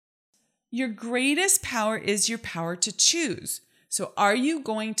Your greatest power is your power to choose. So are you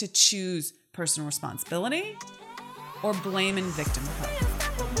going to choose personal responsibility or blame and victimhood?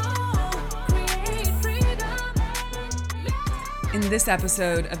 In this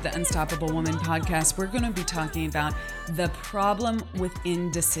episode of the Unstoppable Woman podcast, we're going to be talking about the problem with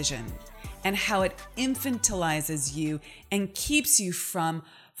indecision and how it infantilizes you and keeps you from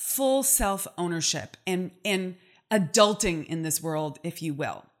full self-ownership and adulting in this world, if you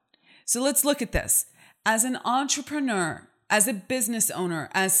will. So let's look at this. As an entrepreneur, as a business owner,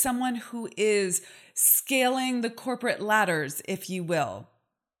 as someone who is scaling the corporate ladders, if you will,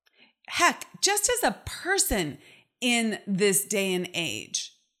 heck, just as a person in this day and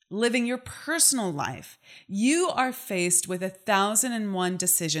age, living your personal life, you are faced with 1,001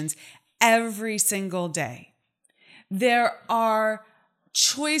 decisions every single day. There are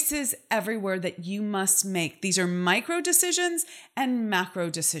choices everywhere that you must make. These are micro decisions and macro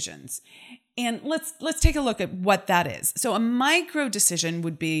decisions. And let's take a look at what that is. So a micro decision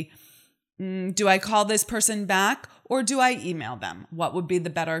would be, do I call this person back or do I email them? What would be the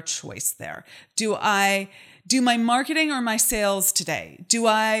better choice there? Do I do my marketing or my sales today? Do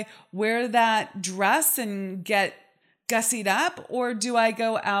I wear that dress and get gussied up or do I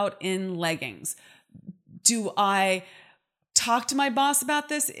go out in leggings? Do I talk to my boss about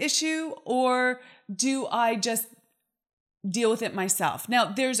this issue or do I just deal with it myself? Now,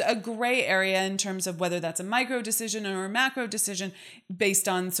 there's a gray area in terms of whether that's a micro decision or a macro decision based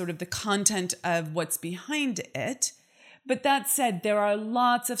on sort of the content of what's behind it. But that said, there are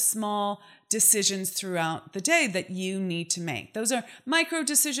lots of small decisions throughout the day that you need to make. Those are micro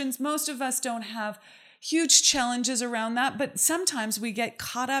decisions. Most of us don't have huge challenges around that, but sometimes we get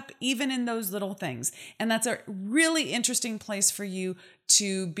caught up even in those little things. And that's a really interesting place for you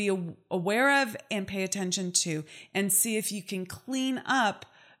to be aware of and pay attention to and see if you can clean up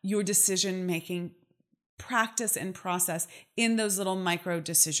your decision-making practice and process in those little micro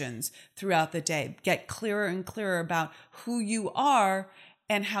decisions throughout the day. Get clearer and clearer about who you are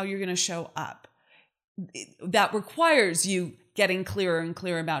and how you're going to show up. That requires you getting clearer and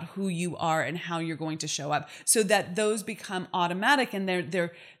clearer about who you are and how you're going to show up so that those become automatic and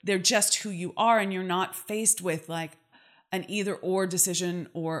they're just who you are and you're not faced with like an either or decision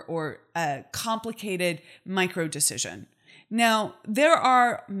or a complicated micro decision. Now, there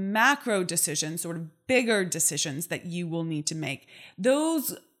are macro decisions, sort of bigger decisions that you will need to make.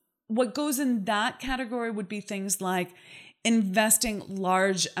 What goes in that category would be things like investing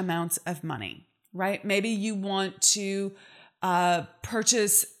large amounts of money, right? Maybe you want to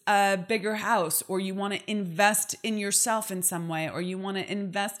purchase a bigger house, or you want to invest in yourself in some way, or you want to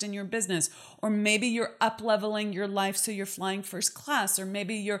invest in your business, or maybe you're up-leveling your life so you're flying first class, or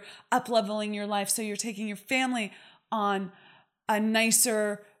maybe you're up-leveling your life so you're taking your family on a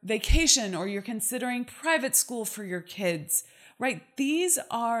nicer vacation, or you're considering private school for your kids, right? These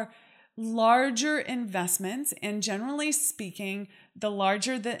are larger investments, and generally speaking, the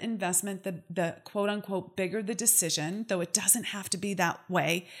larger the investment, the quote unquote bigger the decision, though it doesn't have to be that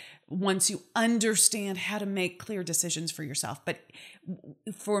way once you understand how to make clear decisions for yourself. But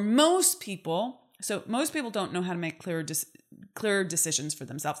for most people don't know how to make clear decisions for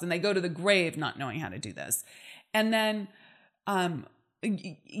themselves, and they go to the grave not knowing how to do this. And then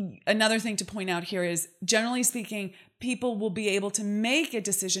another thing to point out here is, generally speaking, people will be able to make a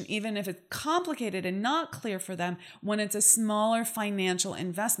decision, even if it's complicated and not clear for them, when it's a smaller financial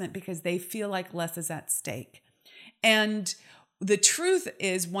investment because they feel like less is at stake. And the truth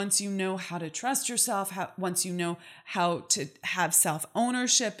is, once you know how to trust yourself, once you know how to have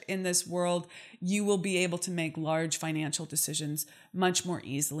self-ownership in this world, you will be able to make large financial decisions much more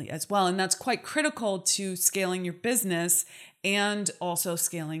easily as well. And that's quite critical to scaling your business and also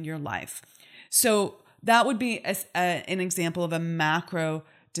scaling your life. So that would be an example of a macro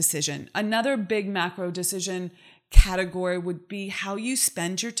decision. Another big macro decision category would be how you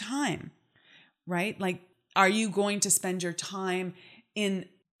spend your time, right? Like, are you going to spend your time in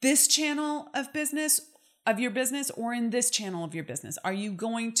this channel of your business or in this channel of your business? Are you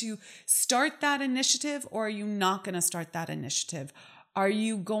going to start that initiative or are you not going to start that initiative? Are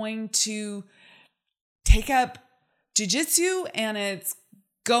you going to take up jiu-jitsu and it's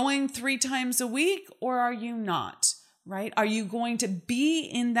going 3 times a week, or are you not, right? Are you going to be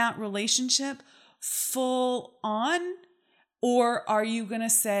in that relationship full on, or are you going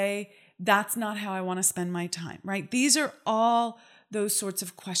to say, that's not how I want to spend my time, right? These are all those sorts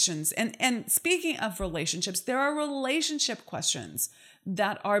of questions. And speaking of relationships, there are relationship questions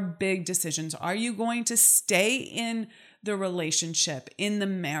that are big decisions. Are you going to stay in the relationship, in the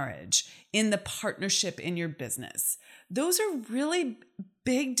marriage, in the partnership in your business? those are really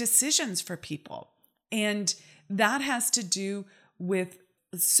big decisions for people. And that has to do with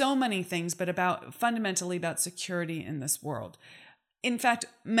so many things, but fundamentally about security in this world. In fact,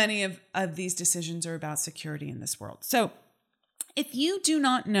 many of these decisions are about security in this world. So if you do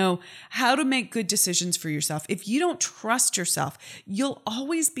not know how to make good decisions for yourself, if you don't trust yourself, you'll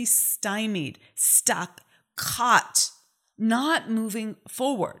always be stymied, stuck, caught, not moving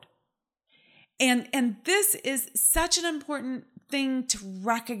forward. And this is such an important thing to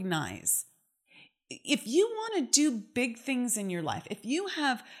recognize. If you want to do big things in your life, if you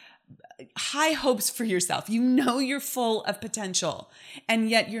have high hopes for yourself, you know you're full of potential, and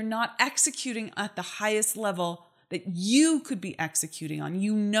yet you're not executing at the highest level that you could be executing on,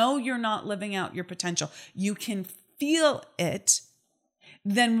 you know you're not living out your potential, you can feel it,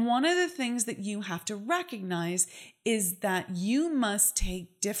 then one of the things that you have to recognize is that you must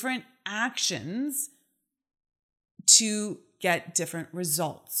take different actions to get different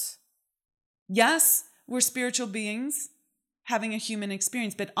results. Yes, we're spiritual beings having a human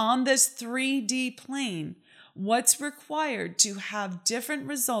experience, but on this 3D plane, what's required to have different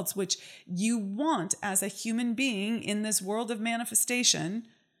results, which you want as a human being in this world of manifestation,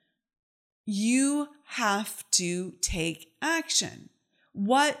 you have to take action.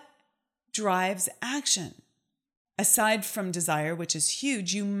 What drives action? Aside from desire, which is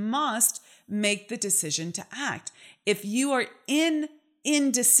huge, you must make the decision to act. If you are in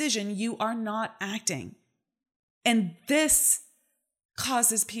indecision, you are not acting. And this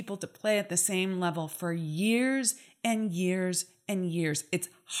causes people to play at the same level for years and years and years. It's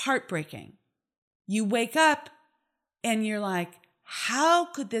heartbreaking. You wake up and you're like, how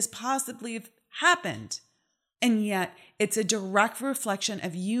could this possibly have happened? And yet it's a direct reflection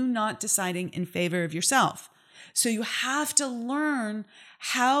of you not deciding in favor of yourself. So you have to learn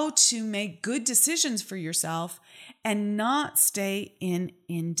how to make good decisions for yourself and not stay in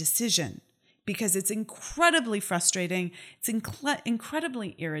indecision, because it's incredibly frustrating. It's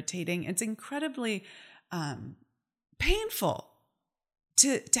incredibly irritating. It's incredibly painful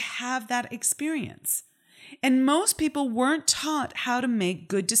to have that experience. And most people weren't taught how to make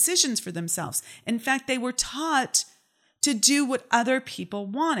good decisions for themselves. In fact, they were taught to do what other people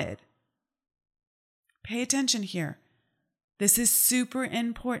wanted. Pay attention here. This is super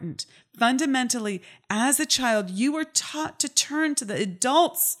important. Fundamentally, as a child, you were taught to turn to the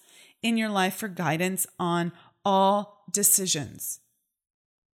adults in your life for guidance on all decisions.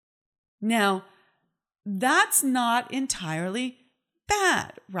 Now, that's not entirely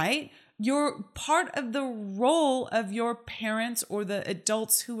bad, right? You're part of the role of your parents or the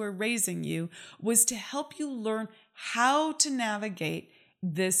adults who were raising you was to help you learn how to navigate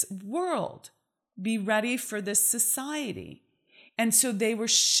this world, be ready for this society. And so they were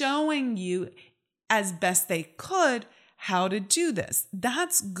showing you as best they could how to do this.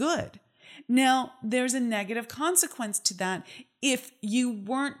 That's good. Now, there's a negative consequence to that if you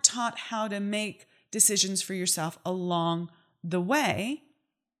weren't taught how to make decisions for yourself along the way.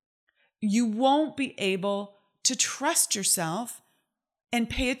 You won't be able to trust yourself and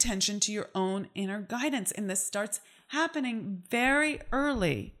pay attention to your own inner guidance. And this starts happening very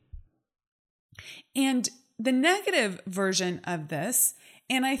early. And the negative version of this,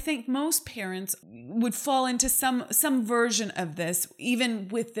 and I think most parents would fall into some version of this, even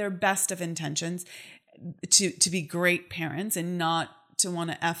with their best of intentions, to be great parents and not to want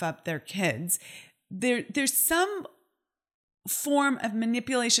to F up their kids. There's some form of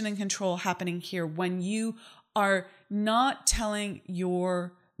manipulation and control happening here when you are not allowing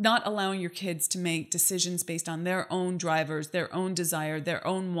your kids to make decisions based on their own drivers, their own desire, their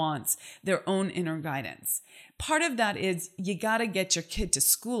own wants, their own inner guidance. Part of that is you got to get your kid to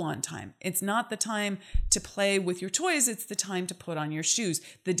school on time. It's not the time to play with your toys. It's the time to put on your shoes.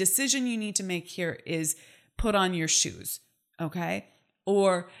 The decision you need to make here is put on your shoes, okay?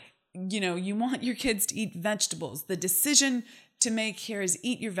 Or, you want your kids to eat vegetables. The decision to make here is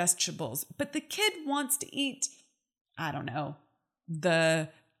eat your vegetables. But the kid wants to eat, I don't know, the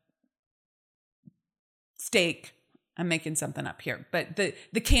steak. I'm making something up here, but the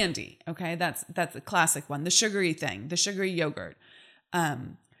candy, okay, that's a classic one. The sugary thing, the sugary yogurt,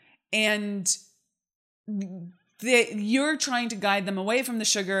 and you're trying to guide them away from the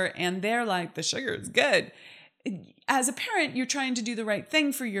sugar, and they're like, the sugar is good. As a parent, you're trying to do the right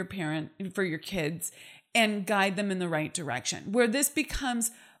thing for your kids, and guide them in the right direction. Where this becomes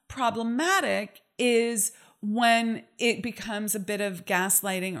problematic is when it becomes a bit of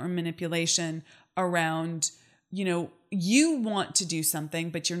gaslighting or manipulation around, you want to do something,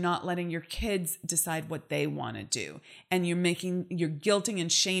 but you're not letting your kids decide what they want to do. And you're guilting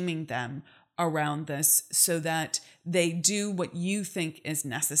and shaming them around this so that they do what you think is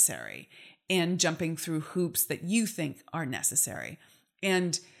necessary and jumping through hoops that you think are necessary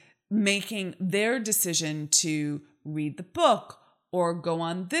and making their decision to read the book or go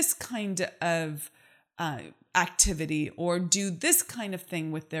on this kind of activity or do this kind of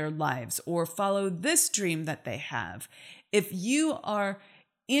thing with their lives or follow this dream that they have. If you are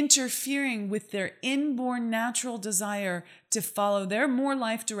interfering with their inborn natural desire to follow their more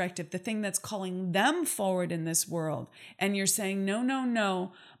life directive, the thing that's calling them forward in this world, and you're saying,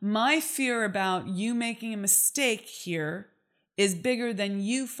 no, my fear about you making a mistake here is bigger than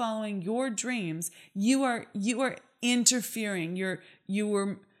you following your dreams, you are interfering.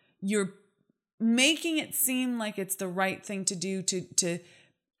 You're making it seem like it's the right thing to do to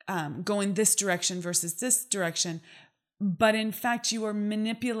go in this direction versus this direction. But in fact, you are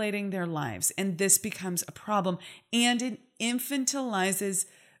manipulating their lives, and this becomes a problem. And it infantilizes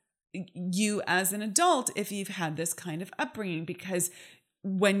you as an adult if you've had this kind of upbringing, because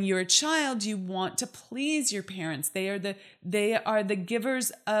when you're a child, you want to please your parents. They are the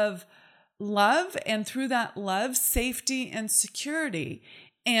givers of love, and through that love, safety and security.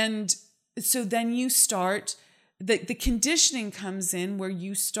 And so then you start, the conditioning comes in where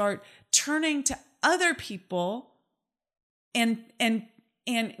you start turning to other people and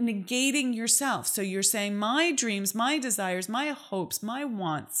negating yourself. So you're saying, my dreams, my desires, my hopes, my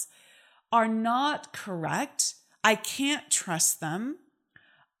wants are not correct. I can't trust them.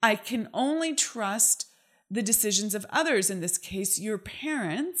 I can only trust the decisions of others, in this case, your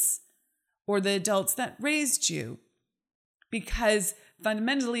parents or the adults that raised you. Because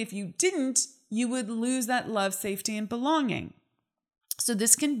fundamentally, if you didn't, you would lose that love, safety, and belonging. So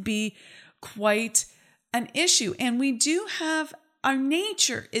this can be quite an issue. And we do have, our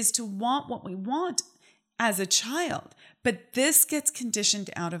nature is to want what we want as a child, but this gets conditioned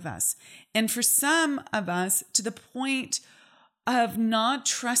out of us. And for some of us, to the point of not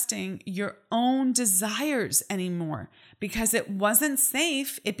trusting your own desires anymore because it wasn't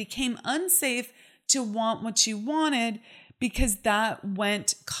safe. It became unsafe to want what you wanted because that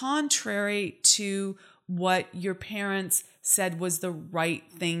went contrary to what your parents said was the right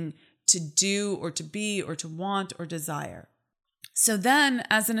thing to do or to be or to want or desire. So then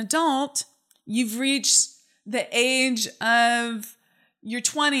as an adult, you've reached the age of your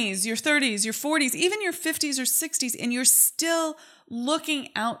 20s, your 30s, your 40s, even your 50s or 60s, and you're still looking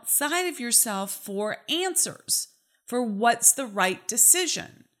outside of yourself for answers, for what's the right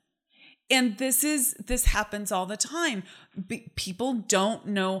decision. And this happens all the time. People don't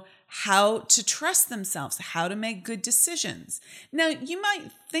know how to trust themselves, how to make good decisions. Now, you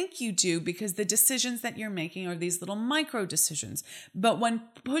might think you do because the decisions that you're making are these little micro decisions. But when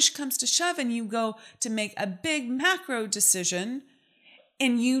push comes to shove and you go to make a big macro decision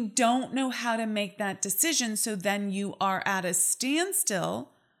and you don't know how to make that decision, so then you are at a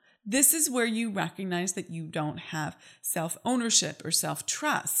standstill, this is where you recognize that you don't have self-ownership or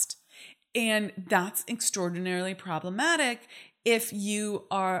self-trust. And that's extraordinarily problematic if you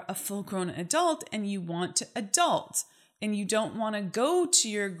are a full-grown adult and you want to adult and you don't want to go to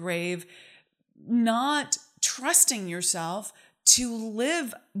your grave not trusting yourself to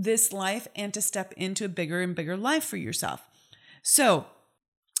live this life and to step into a bigger and bigger life for yourself. So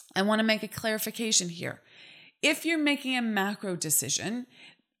I want to make a clarification here. If you're making a macro decision,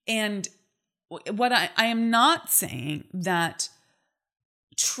 and what I am not saying that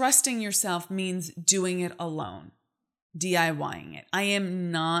trusting yourself means doing it alone, DIYing it. I am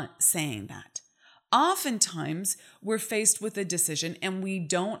not saying that. Oftentimes, we're faced with a decision and we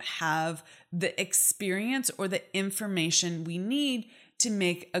don't have the experience or the information we need to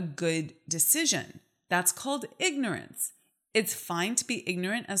make a good decision. That's called ignorance. It's fine to be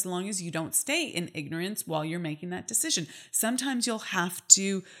ignorant as long as you don't stay in ignorance while you're making that decision. Sometimes you'll have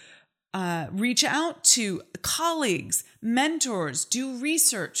to reach out to colleagues, mentors, do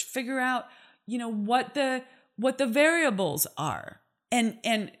research, figure out, what the variables are,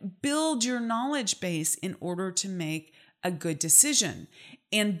 and build your knowledge base in order to make a good decision.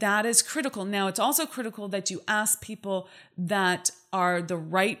 And that is critical. Now, it's also critical that you ask people that are the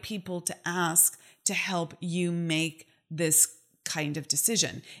right people to ask to help you make this kind of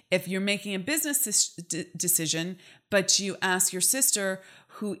decision. If you're making a business decision, but you ask your sister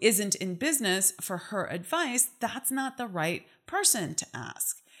who isn't in business for her advice, that's not the right person to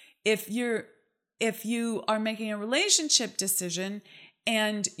ask. If you are making a relationship decision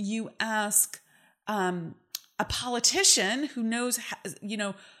and you ask a politician who knows,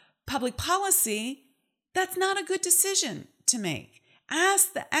 public policy, that's not a good decision to make.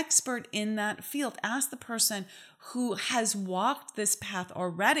 Ask the expert in that field. Ask the person who has walked this path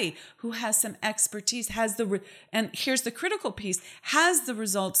already, who has some expertise, and here's the critical piece, has the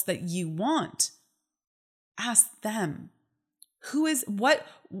results that you want. Ask them.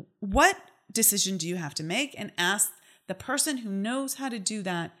 What decision do you have to make? And ask the person who knows how to do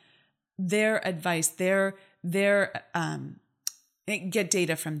that, their advice, get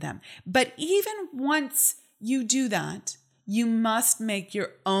data from them. But even once you do that, you must make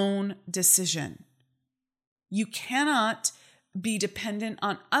your own decision. You cannot be dependent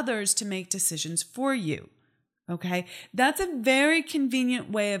on others to make decisions for you. Okay? That's a very convenient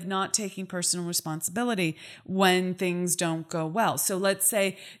way of not taking personal responsibility when things don't go well. So let's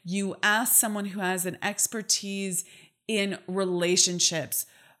say you ask someone who has an expertise in relationships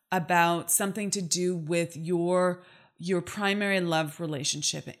about something to do with your primary love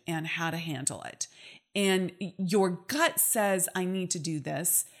relationship and how to handle it. And your gut says, I need to do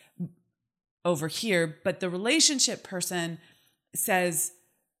this over here, but the relationship person says,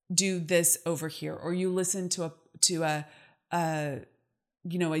 do this over here. Or you listen to a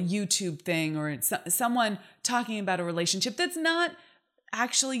YouTube thing, or someone talking about a relationship that's not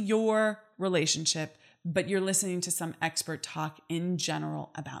actually your relationship, but you're listening to some expert talk in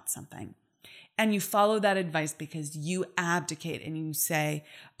general about something. And you follow that advice because you abdicate and you say,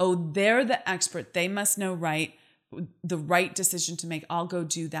 oh, they're the expert. They must know the right decision to make. I'll go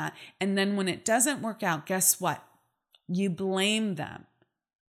do that. And then when it doesn't work out, guess what? You blame them.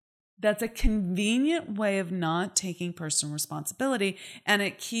 That's a convenient way of not taking personal responsibility, and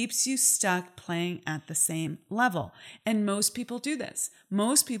it keeps you stuck playing at the same level. And most people do this.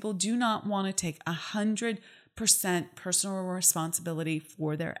 Most people do not want to take 100% personal responsibility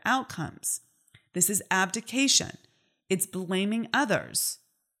for their outcomes. This is abdication. It's blaming others,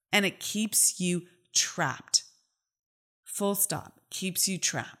 and it keeps you trapped. Full stop. Keeps you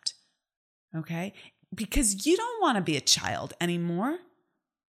trapped. Okay? Because you don't want to be a child anymore,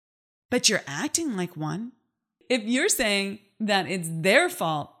 but you're acting like one. If you're saying that it's their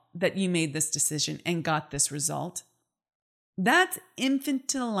fault that you made this decision and got this result, that's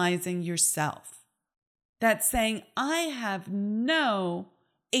infantilizing yourself. That's saying, I have no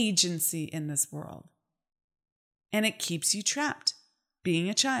agency in this world. And it keeps you trapped, being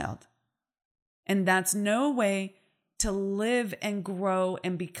a child. And that's no way to live and grow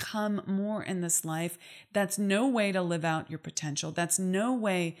and become more in this life. That's no way to live out your potential. That's no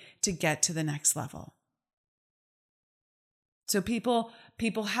way to get to the next level. So people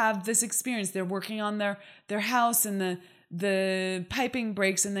have this experience. They're working on their house and the piping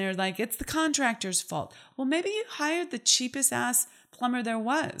breaks and they're like, it's the contractor's fault. Well, maybe you hired the cheapest ass plumber there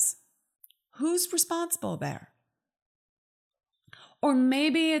was. Who's responsible there? Or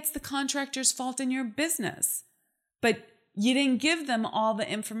maybe it's the contractor's fault in your business, but you didn't give them all the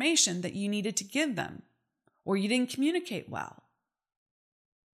information that you needed to give them, or you didn't communicate well.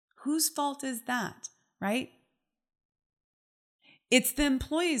 Whose fault is that, right? It's the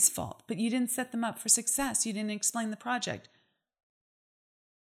employee's fault, but you didn't set them up for success. You didn't explain the project.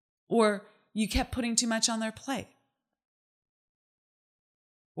 Or you kept putting too much on their plate.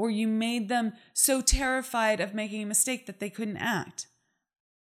 Or you made them so terrified of making a mistake that they couldn't act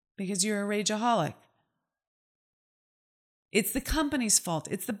because you're a rageaholic. It's the company's fault.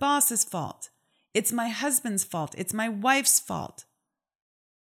 It's the boss's fault. It's my husband's fault. It's my wife's fault.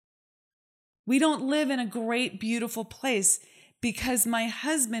 We don't live in a great, beautiful place because my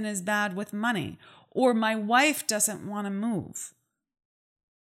husband is bad with money or my wife doesn't want to move.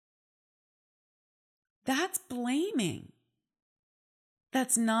 That's blaming.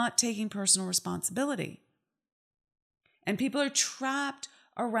 That's not taking personal responsibility. And people are trapped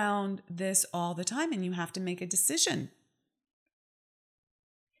around this all the time, and you have to make a decision.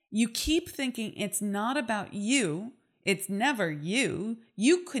 You keep thinking it's not about you. It's never you.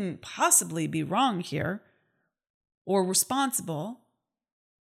 You couldn't possibly be wrong here or responsible.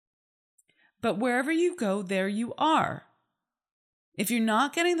 But wherever you go, there you are. If you're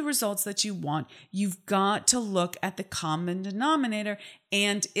not getting the results that you want, you've got to look at the common denominator,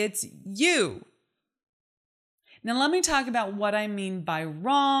 and it's you. Now, let me talk about what I mean by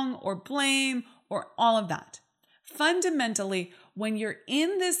wrong or blame or all of that. Fundamentally, when you're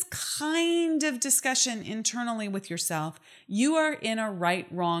in this kind of discussion internally with yourself, you are in a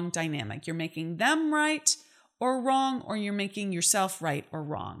right-wrong dynamic. You're making them right or wrong, or you're making yourself right or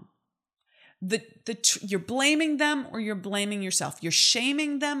wrong. You're blaming them or you're blaming yourself. You're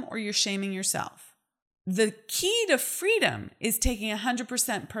shaming them or you're shaming yourself. The key to freedom is taking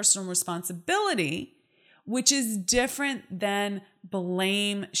 100% personal responsibility, which is different than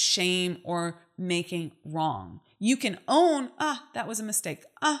blame, shame, or making wrong. You can own, that was a mistake.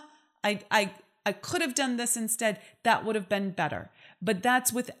 I I could have done this instead. That would have been better. But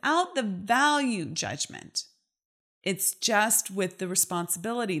that's without the value judgment. It's just with the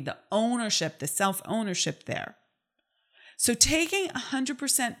responsibility, the ownership, the self-ownership there. So taking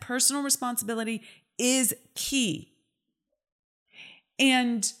 100% personal responsibility is key.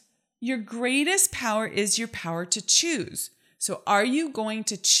 And your greatest power is your power to choose. So are you going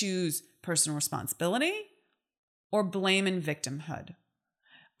to choose personal responsibility or blame and victimhood?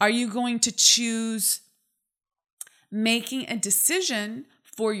 Are you going to choose making a decision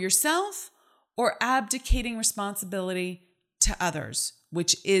for yourself or abdicating responsibility to others,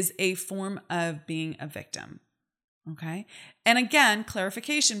 which is a form of being a victim? Okay. And again,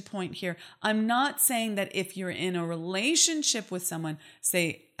 clarification point here. I'm not saying that if you're in a relationship with someone,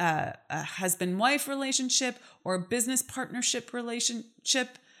 say a husband-wife relationship or a business partnership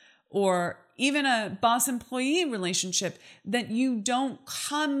relationship, or even a boss-employee relationship, that you don't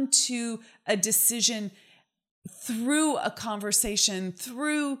come to a decision through a conversation,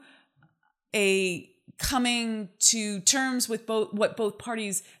 through a coming to terms with what both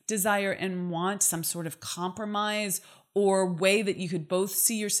parties desire and want, some sort of compromise or way that you could both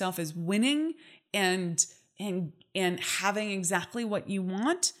see yourself as winning and having exactly what you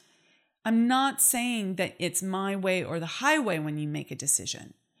want. I'm not saying that it's my way or the highway when you make a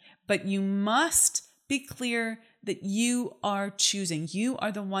decision, but you must be clear that you are choosing. You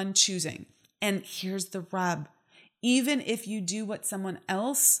are the one choosing. And here's the rub. Even if you do what someone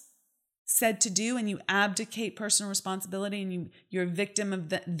else said to do and you abdicate personal responsibility and you're a victim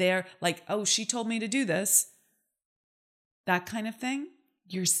of their, like, oh, she told me to do this, that kind of thing,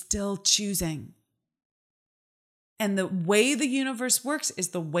 you're still choosing. And the way the universe works is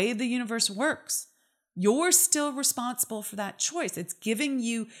the way the universe works. You're still responsible for that choice. It's giving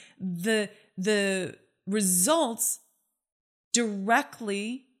you the results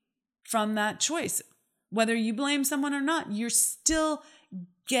directly from that choice. Whether you blame someone or not, you're still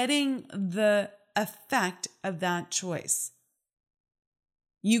getting the effect of that choice.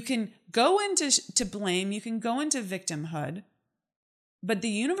 You can go into blame, you can go into victimhood, but the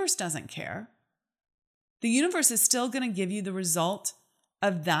universe doesn't care. The universe is still going to give you the result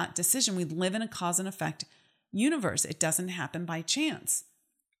of that decision. We live in a cause and effect universe. It doesn't happen by chance.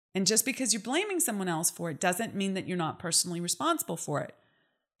 And just because you're blaming someone else for it doesn't mean that you're not personally responsible for it.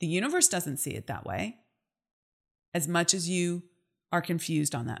 The universe doesn't see it that way, as much as you are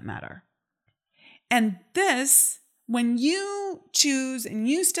confused on that matter. And this, when you choose and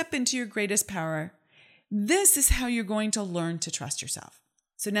you step into your greatest power, this is how you're going to learn to trust yourself.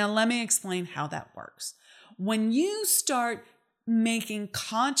 So now let me explain how that works. When you start making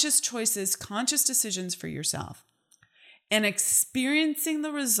conscious choices, conscious decisions for yourself, and experiencing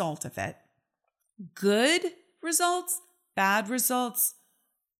the result of it, good results, bad results,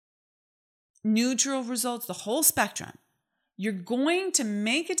 neutral results, the whole spectrum, you're going to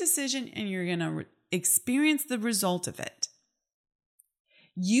make a decision and you're going to experience the result of it.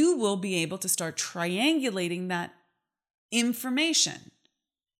 You will be able to start triangulating that information.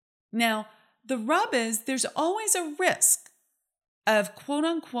 Now, the rub is there's always a risk of quote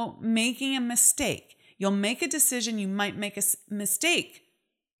unquote making a mistake. You'll make a decision, you might make a mistake,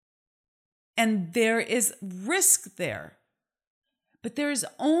 and there is risk there. But there is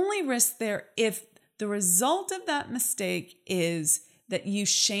only risk there if the result of that mistake is that you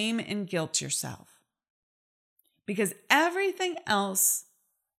shame and guilt yourself. Because everything else,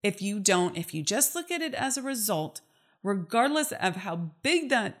 if you just look at it as a result, regardless of how big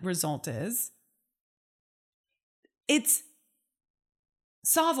that result is, it's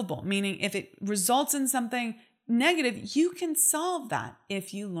solvable. Meaning if it results in something negative, you can solve that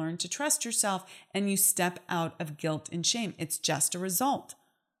if you learn to trust yourself and you step out of guilt and shame. It's just a result.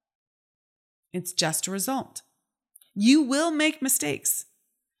 It's just a result. You will make mistakes.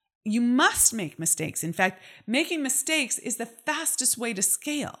 You must make mistakes. In fact, making mistakes is the fastest way to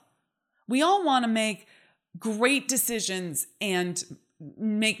scale. We all want to make great decisions and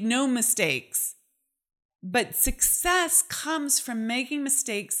make no mistakes. But success comes from making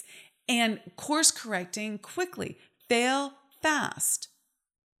mistakes and course correcting quickly. Fail fast.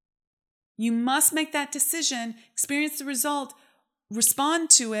 You must make that decision, experience the result, respond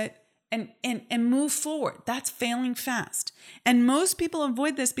to it, and move forward. That's failing fast. And most people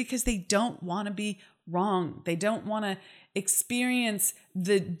avoid this because they don't want to be wrong. They don't want to experience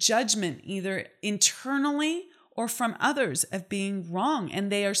the judgment either internally or from others of being wrong. And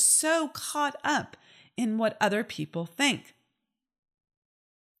they are so caught up in what other people think.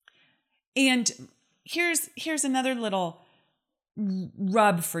 And here's another little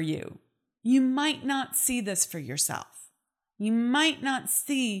rub for you. You might not see this for yourself. You might not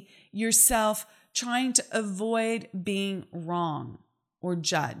see yourself trying to avoid being wrong or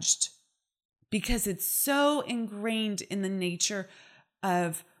judged because it's so ingrained in the nature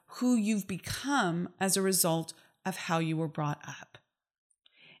of who you've become as a result of how you were brought up.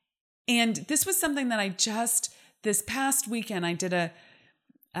 And this was something that this past weekend, I did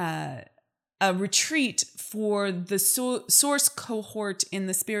a retreat for the source cohort in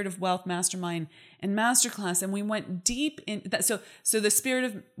the Spirit of Wealth Mastermind and Masterclass. And we went deep in that. So the Spirit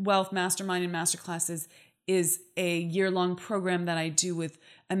of Wealth Mastermind and Masterclass is a year-long program that I do with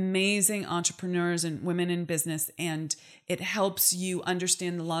amazing entrepreneurs and women in business. And it helps you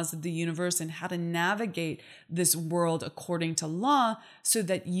understand the laws of the universe and how to navigate this world according to law so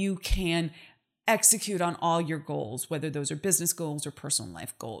that you can execute on all your goals, whether those are business goals or personal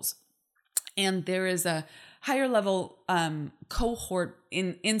life goals. And there is a higher level cohort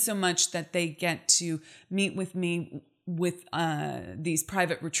in so much that they get to meet with me with these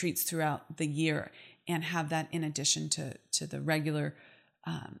private retreats throughout the year and have that in addition to the regular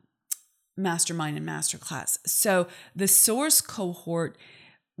mastermind and masterclass. So the source cohort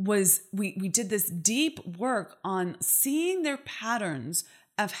was, we did this deep work on seeing their patterns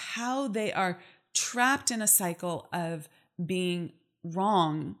of how they are trapped in a cycle of being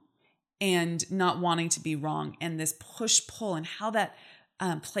wrong and not wanting to be wrong, and this push-pull and how that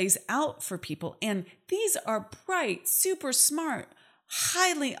plays out for people. And these are bright, super smart,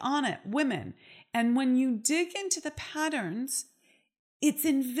 highly on it women. And when you dig into the patterns, it's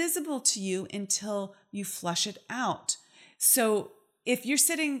invisible to you until you flush it out. So if you're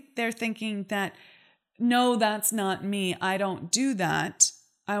sitting there thinking that, no, that's not me, I don't do that,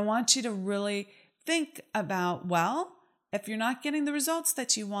 I want you to really think about, well, if you're not getting the results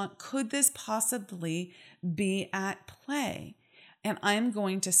that you want, could this possibly be at play? And I'm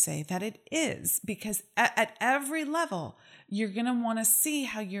going to say that it is, because at every level, you're going to want to see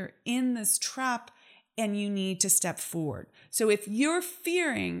how you're in this trap and you need to step forward. So if you're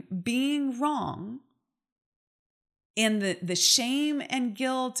fearing being wrong and the shame and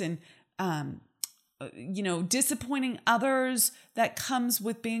guilt and, disappointing others that comes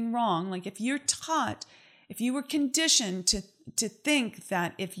with being wrong, like if you were conditioned to think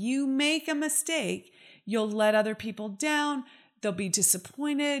that if you make a mistake, you'll let other people down, they'll be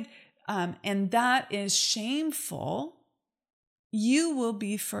disappointed, and that is shameful, you will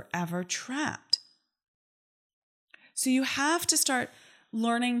be forever trapped. So you have to start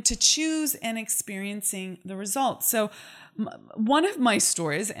learning to choose and experiencing the results. So one of my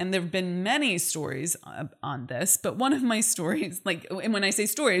stories, and there have been many stories on this, but one of my stories, and when I say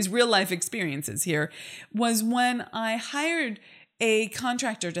stories, real life experiences here, was when I hired a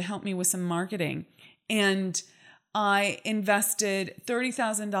contractor to help me with some marketing, and I invested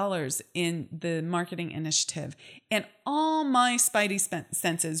 $30,000 in the marketing initiative, and all my spidey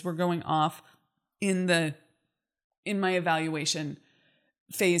senses were going off in my evaluation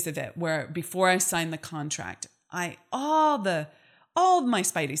phase of it, where before I signed the contract, all of my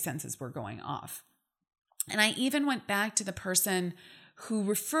spidey senses were going off. And I even went back to the person who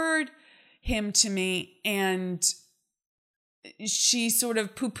referred him to me, and she sort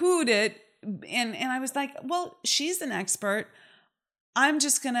of poo-pooed it. And I was like, well, she's an expert. I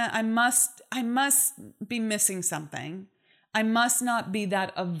must be missing something. I must not be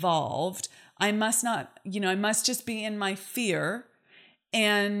that evolved. I must just be in my fear.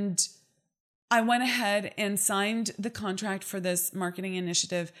 And I went ahead and signed the contract for this marketing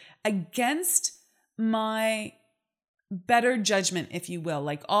initiative against my better judgment, if you will,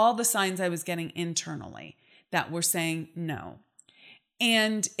 like all the signs I was getting internally that were saying no.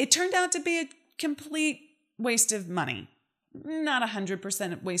 And it turned out to be a complete waste of money. Not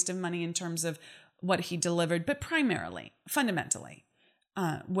 100% waste of money in terms of what he delivered, but primarily, fundamentally,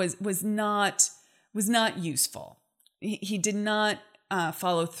 was not useful. He did not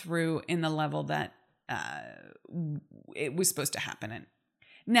follow through in the level that it was supposed to happen in.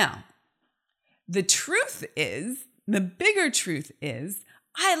 Now, the bigger truth is,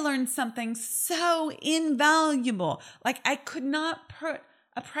 I learned something so invaluable. Like, I could not put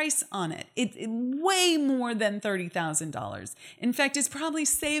a price on it. It's way more than $30,000. In fact, it's probably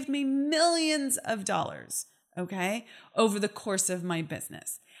saved me millions of dollars, okay, over the course of my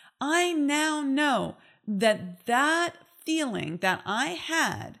business. I now know that feeling that I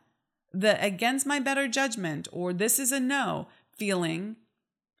had, the against my better judgment or this is a no feeling,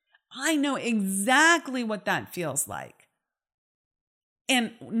 I know exactly what that feels like.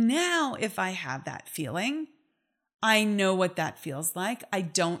 And now if I have that feeling, I know what that feels like. I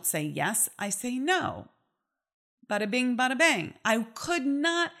don't say yes, I say no. Bada bing, bada bang. I could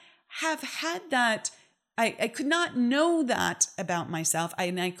not have had that I could not know that about myself.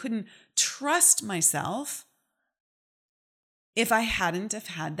 I couldn't trust myself if I hadn't have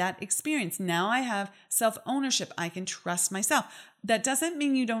had that experience. Now I have self-ownership. I can trust myself. That doesn't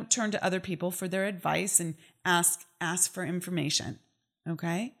mean you don't turn to other people for their advice and ask for information.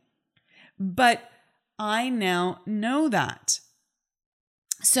 Okay? But I now know that.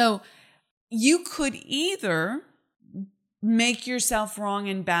 So you could either make yourself wrong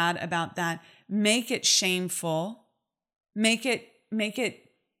and bad about that, make it shameful, make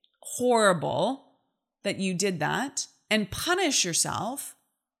it horrible that you did that, and punish yourself.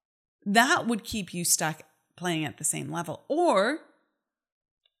 That would keep you stuck playing at the same level. Or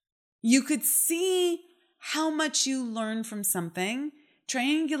you could see how much you learn from something,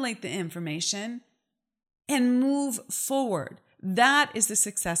 triangulate the information, and move forward. That is the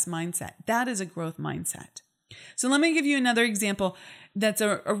success mindset. That is a growth mindset. So let me give you another example that's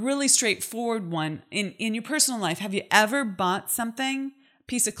a really straightforward one. In your personal life, have you ever bought something, a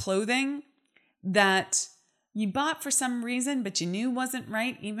piece of clothing that you bought for some reason, but you knew wasn't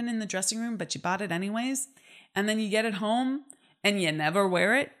right, even in the dressing room, but you bought it anyways? And then you get it home and you never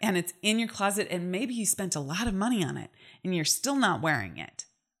wear it, and it's in your closet, and maybe you spent a lot of money on it and you're still not wearing it.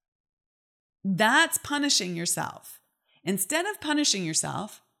 That's punishing yourself. Instead of punishing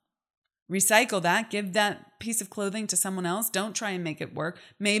yourself, recycle that, give that piece of clothing to someone else. Don't try and make it work.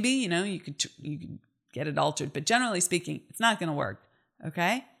 Maybe, you could get it altered, but generally speaking, it's not going to work.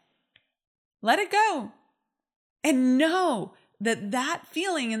 Okay? Let it go. And know that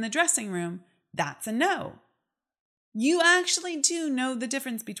feeling in the dressing room, that's a no. You actually do know the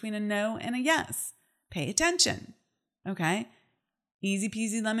difference between a no and a yes. Pay attention. Okay? Easy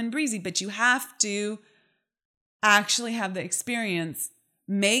peasy lemon breezy, but you have to actually have the experience,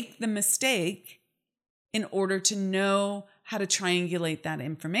 make the mistake in order to know how to triangulate that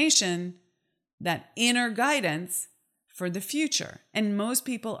information, that inner guidance for the future. And most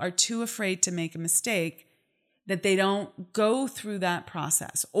people are too afraid to make a mistake that they don't go through that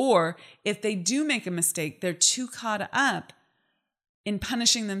process. Or if they do make a mistake, they're too caught up in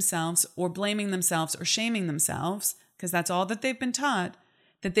punishing themselves or blaming themselves or shaming themselves, because that's all that they've been taught,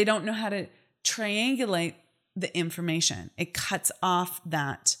 that they don't know how to triangulate the information. It cuts off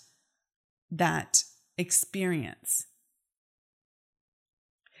that experience.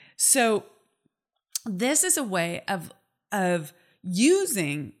 So this is a way of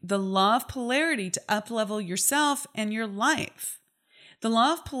using the law of polarity to up-level yourself and your life. The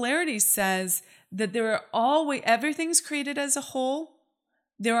law of polarity says that everything's created as a whole.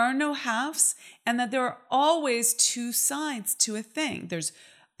 There are no halves, and that there are always two sides to a thing. There's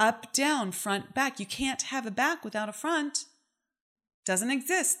up, down, front, back. You can't have a back without a front. Doesn't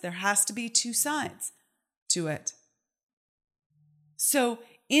exist. There has to be two sides to it. So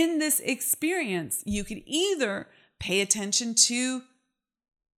in this experience, you could either pay attention to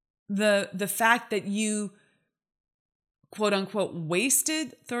the fact that you, quote unquote,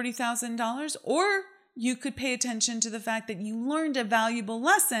 wasted $30,000, or you could pay attention to the fact that you learned a valuable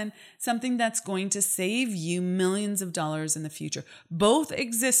lesson, something that's going to save you millions of dollars in the future. Both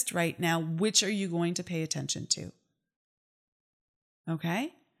exist right now. Which are you going to pay attention to?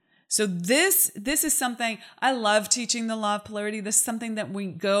 Okay? So this is something, I love teaching the law of polarity. This is something that we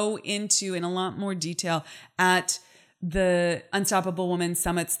go into in a lot more detail at the Unstoppable Woman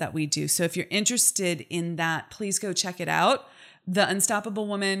summits that we do. So if you're interested in that, please go check it out. The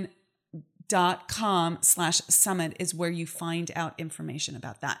unstoppablewoman.com/summit is where you find out information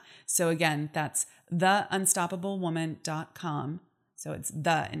about that. So again, that's theunstoppablewoman.com. So it's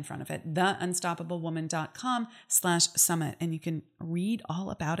the in front of it, theunstoppablewoman.com/summit. And you can read all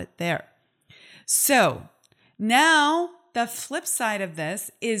about it there. So now the flip side of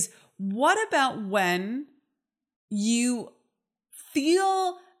this is, what about when you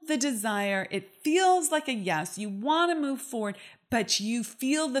feel the desire, it feels like a yes, you want to move forward, but you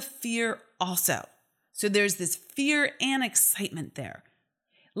feel the fear also. So there's this fear and excitement there.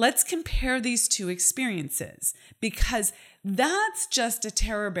 Let's compare these two experiences, because that's just a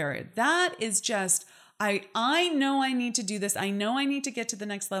terror barrier. That is just, I know I need to do this. I know I need to get to the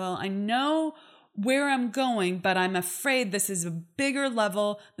next level. I know where I'm going, but I'm afraid this is a bigger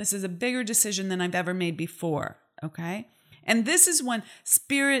level. This is a bigger decision than I've ever made before. Okay? And this is when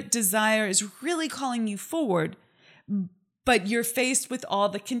spirit desire is really calling you forward, but you're faced with all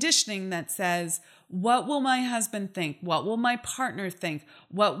the conditioning that says, what will my husband think? What will my partner think?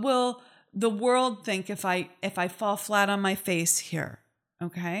 What will the world think if I fall flat on my face here?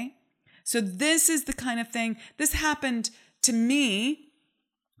 Okay? So this is the kind of thing, this happened to me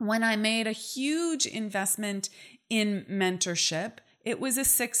when I made a huge investment in mentorship. It was a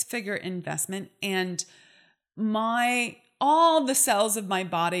 6-figure investment, and all the cells of my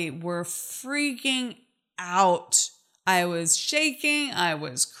body were freaking out. I was shaking. I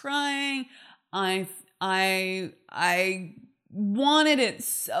was crying. I wanted it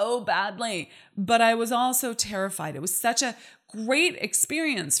so badly, but I was also terrified. It was such a great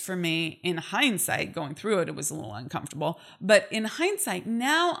experience for me in hindsight. Going through it, it was a little uncomfortable, but in hindsight,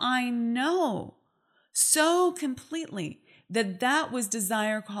 now I know so completely that was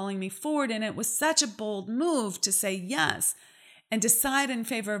desire calling me forward. And it was such a bold move to say yes and decide in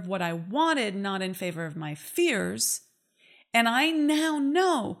favor of what I wanted, not in favor of my fears. And I now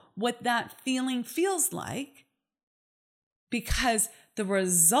know what that feeling feels like, because the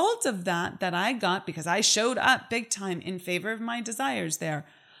result of that I got, because I showed up big time in favor of my desires there,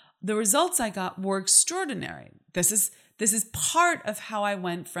 the results I got were extraordinary. This is part of how I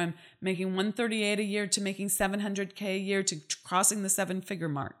went from making $138 a year to making $700K a year to crossing the 7-figure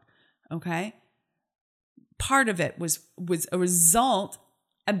mark. Okay? Part of it was a result.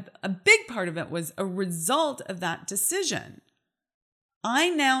 A big part of it was a result of that decision. I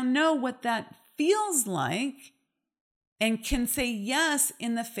now know what that feels like and can say yes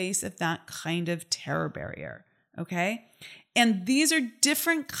in the face of that kind of terror barrier. Okay? And these are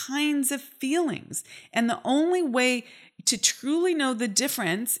different kinds of feelings. And the only way to truly know the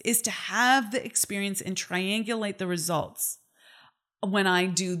difference is to have the experience and triangulate the results. When I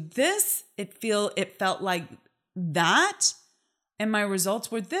do this, it felt like that, and my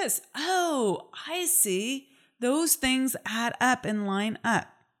results were this. Oh, I see. Those things add up and line up.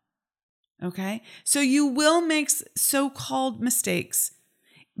 Okay? So you will make so-called mistakes,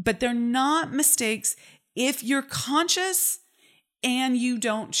 but they're not mistakes if you're conscious and you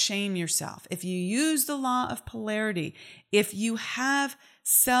don't shame yourself. If you use the law of polarity, if you have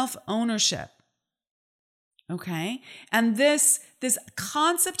self-ownership, okay? And this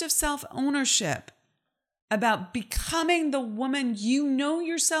concept of self-ownership about becoming the woman you know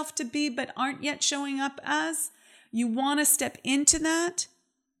yourself to be but aren't yet showing up as, you want to step into that.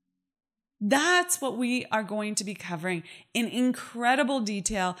 That's what we are going to be covering in incredible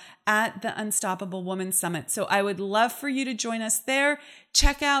detail at the Unstoppable Woman Summit. So I would love for you to join us there.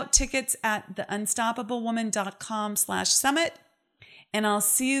 Check out tickets at theunstoppablewoman.com/summit. And I'll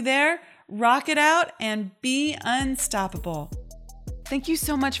see you there. Rock it out and be unstoppable. Thank you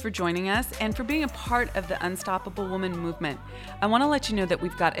so much for joining us and for being a part of the Unstoppable Woman movement. I want to let you know that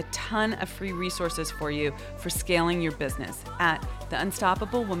we've got a ton of free resources for you for scaling your business at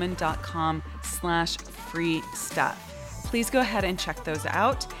theunstoppablewoman.com/free stuff. Please go ahead and check those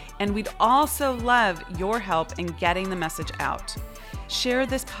out. And we'd also love your help in getting the message out. Share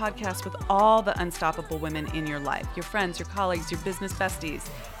this podcast with all the unstoppable women in your life, your friends, your colleagues, your business besties.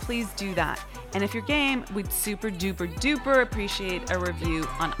 Please do that. And if you're game, we'd super duper duper appreciate a review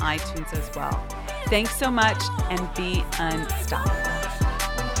on iTunes as well. Thanks so much and be unstoppable.